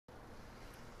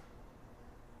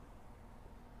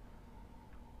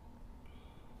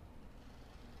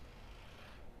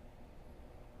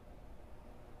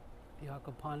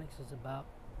Aquaponics is about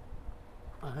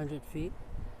 100 feet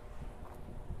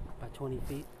by 20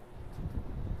 feet.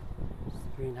 It's the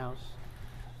greenhouse.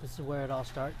 This is where it all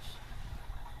starts.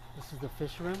 This is the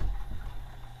fish room.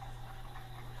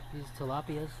 These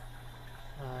tilapias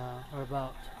are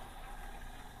about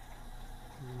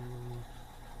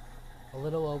a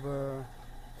little over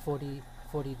 40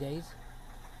 days.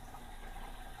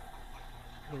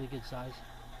 Really good size.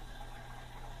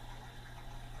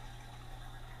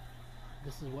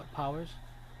 This is what powers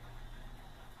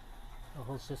the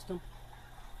whole system.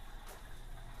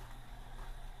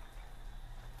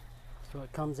 So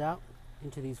it comes out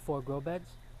into these 4 grow beds.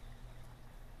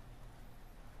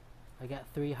 I got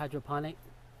 3 hydroponic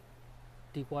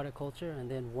deep water culture and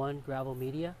then 1 gravel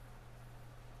media,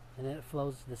 and then it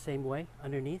flows the same way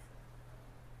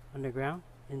underground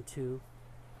into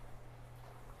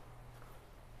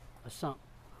a sump.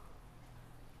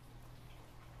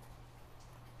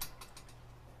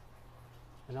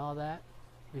 And all that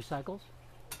recycles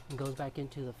and goes back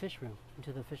into the fish room,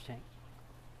 into the fish tank.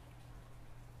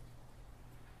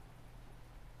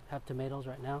 Have tomatoes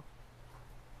right now,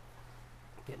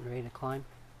 getting ready to climb.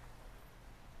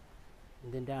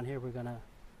 And then down here we're gonna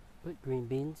put green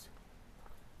beans.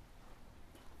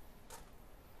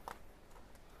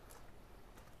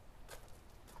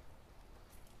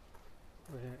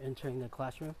 We're entering the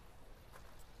classroom.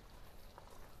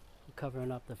 I'm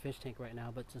covering up the fish tank right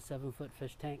now, but it's a 7-foot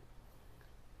fish tank.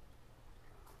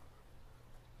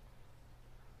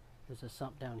 There's a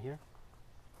sump down here,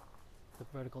 the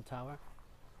vertical tower.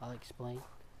 I'll explain.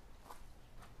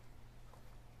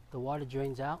 The water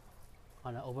drains out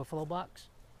on an overflow box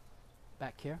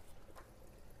back here.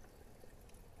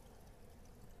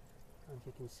 As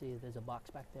you can see, there's a box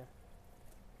back there,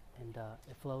 and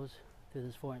it flows through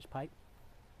this 4-inch pipe,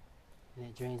 and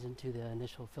it drains into the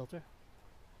initial filter.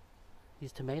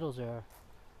 These tomatoes are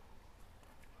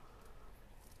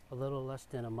a little less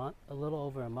than a month, a little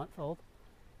over a month old,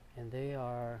 and they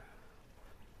are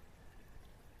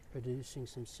producing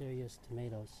some serious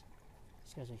tomatoes.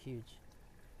 These guys are huge.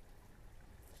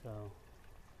 So,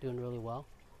 doing really well.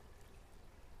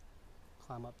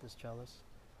 Climb up this trellis.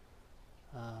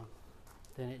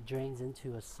 Then it drains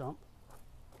into a sump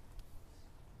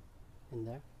in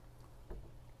there.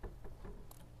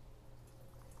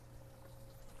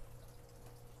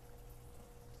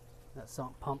 That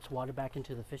sump pumps water back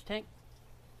into the fish tank,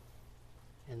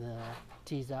 and the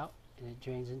tees out, and it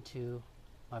drains into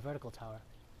my vertical tower.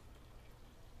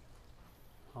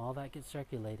 All that gets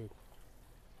circulated.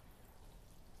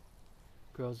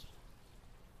 Grows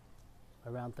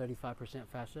around 35%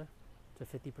 faster to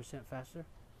 50% faster.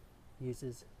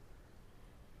 Uses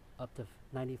up to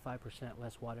 95%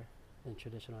 less water than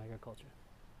traditional agriculture.